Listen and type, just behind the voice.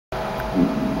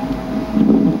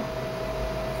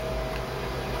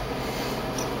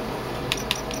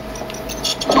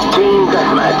Team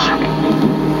deathmatch.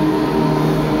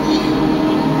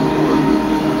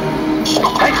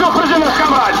 Take no prisoners,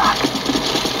 comrades!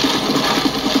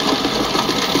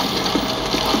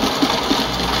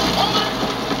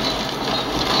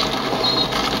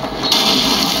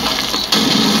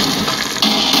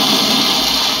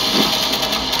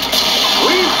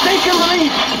 We've taken the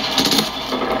lead!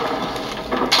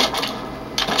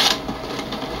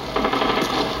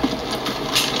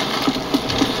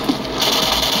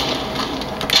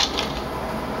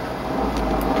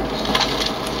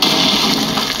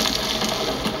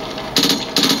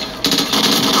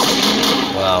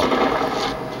 Wow.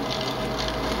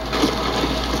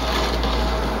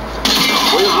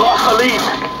 We've lost the lead!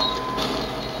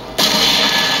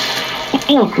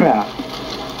 Oh crap!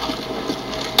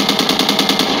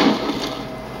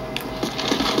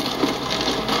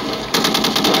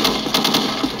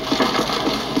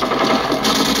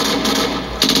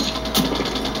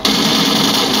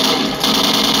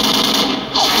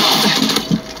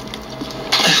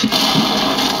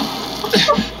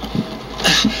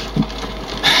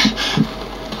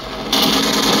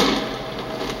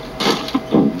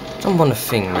 I'm on a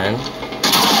thing, man.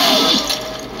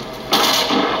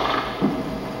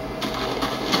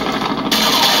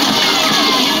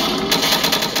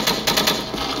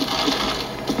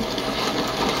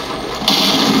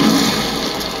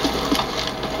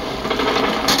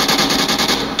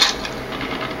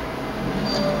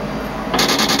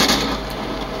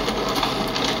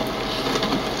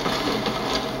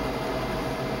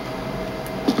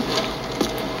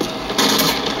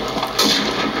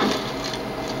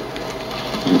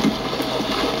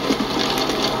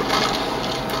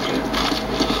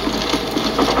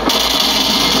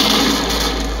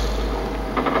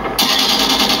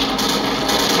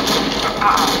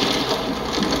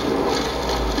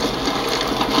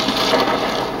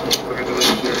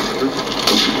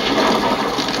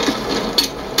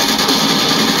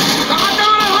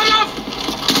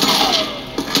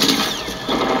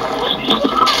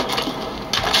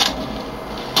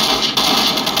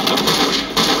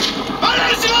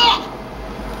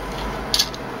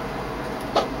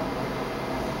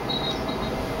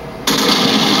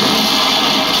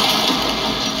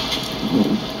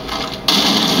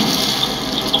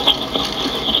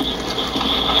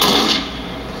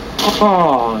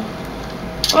 Oh.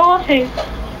 Oh, okay.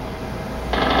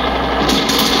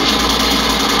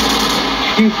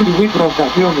 She's pretty weak off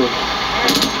that building.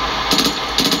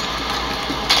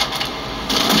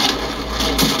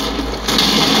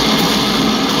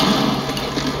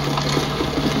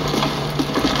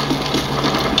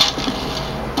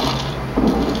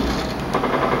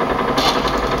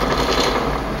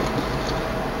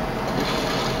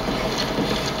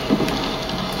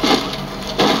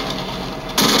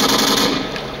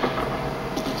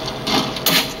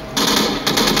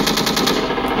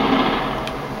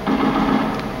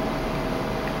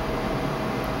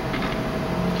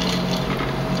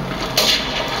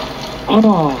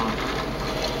 Oh.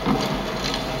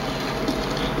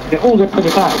 They're all good for the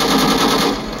back.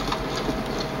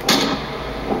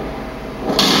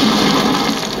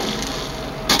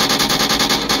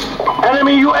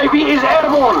 Enemy UAV is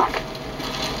airborne!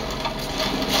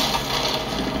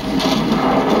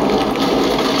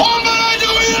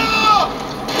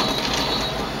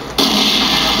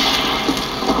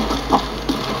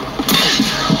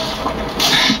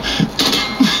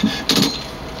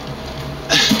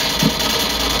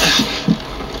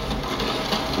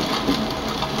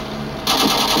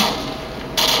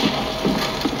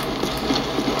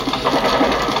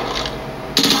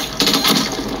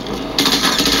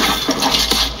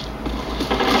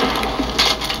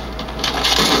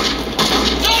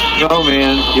 Yo,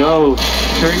 man. Yo.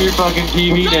 Turn your fucking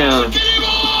TV down.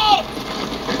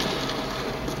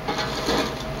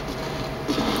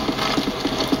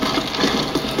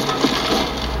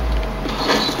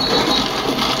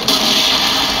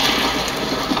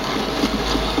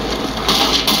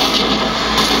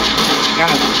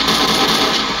 God.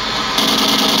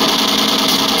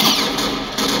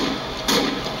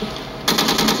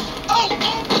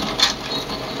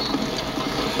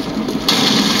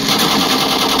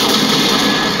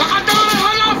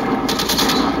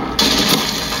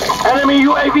 Enemy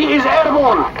UAV is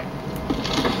airborne!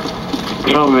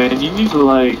 Yo, man, you need to,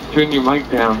 like, turn your mic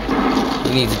down.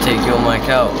 You need to take your mic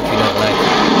out if you don't like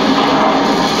it.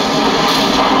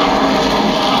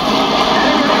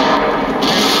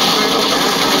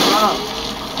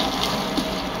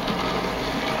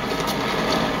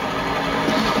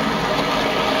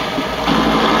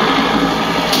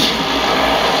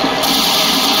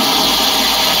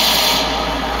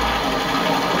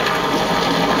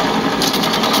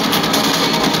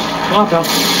 Mata.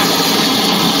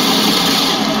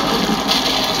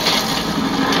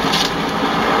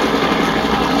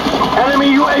 Enemy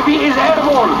UAV is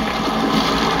airborne.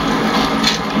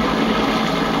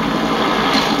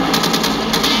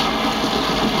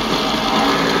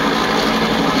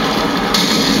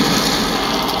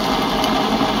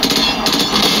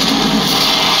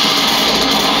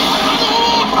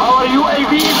 Our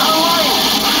UAV is online.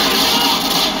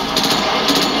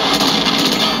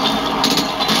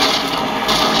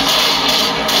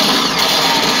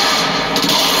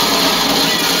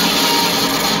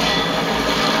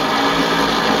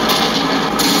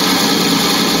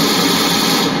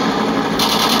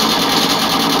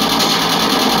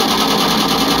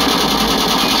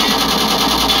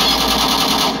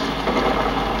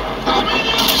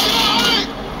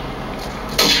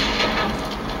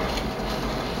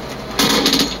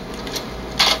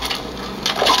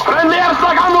 Friendly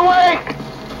airstrike on the way!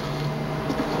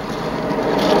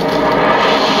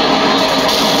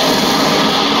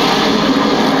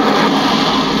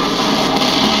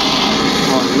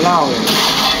 Walao.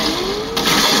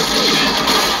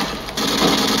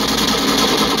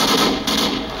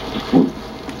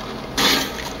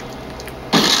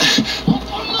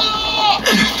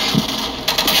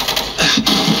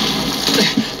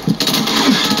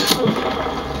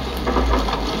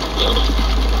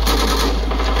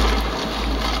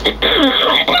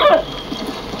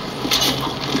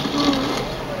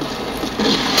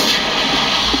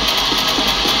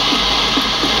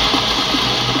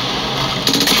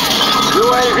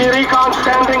 UAV recon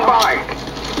standing by.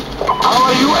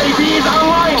 Our UAV is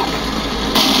online.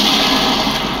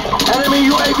 Enemy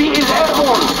UAV is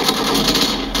airborne.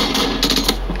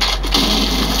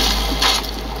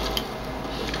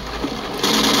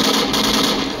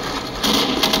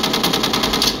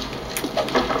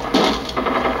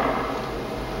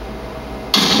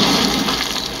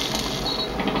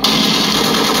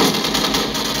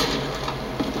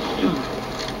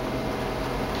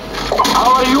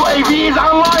 Our UAV is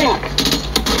online.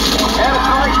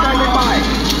 Airstrike standing by.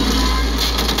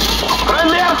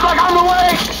 Friendly airstrike on the way.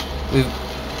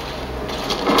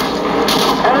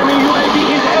 Enemy UAV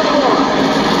is airborne.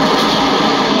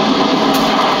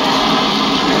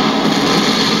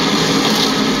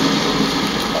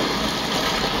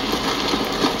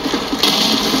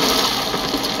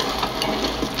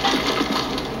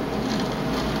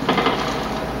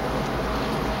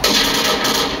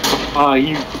 Ah,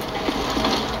 you.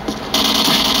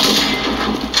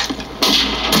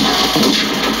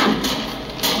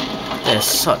 They're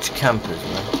such campers,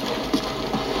 man.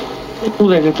 Oh,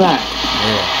 look at that.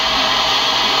 Yeah.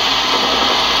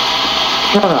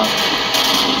 Shut up.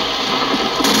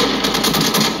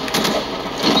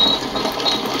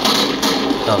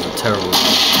 That was a terrible one.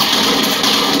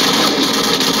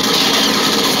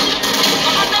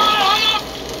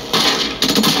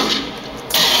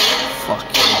 Fuck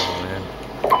you, man.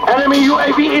 Enemy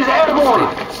UAV is airborne.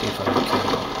 See if I can kill him.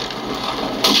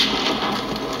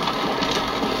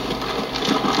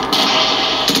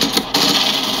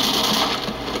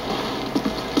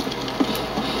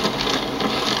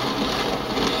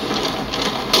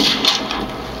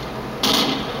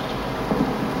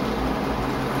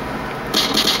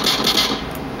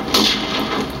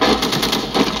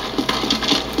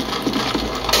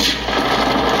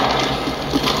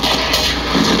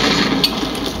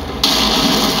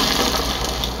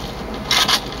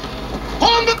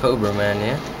 Cobra man,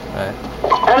 yeah? Alright.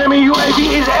 Enemy UAV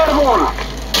is airborne.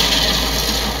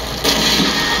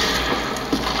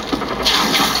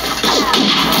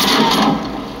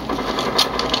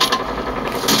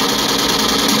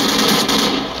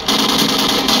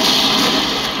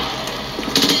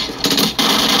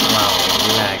 Wow,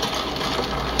 lag.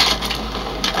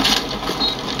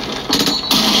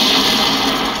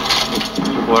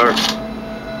 Work.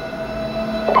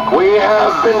 We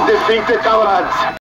have been defeated, comrades.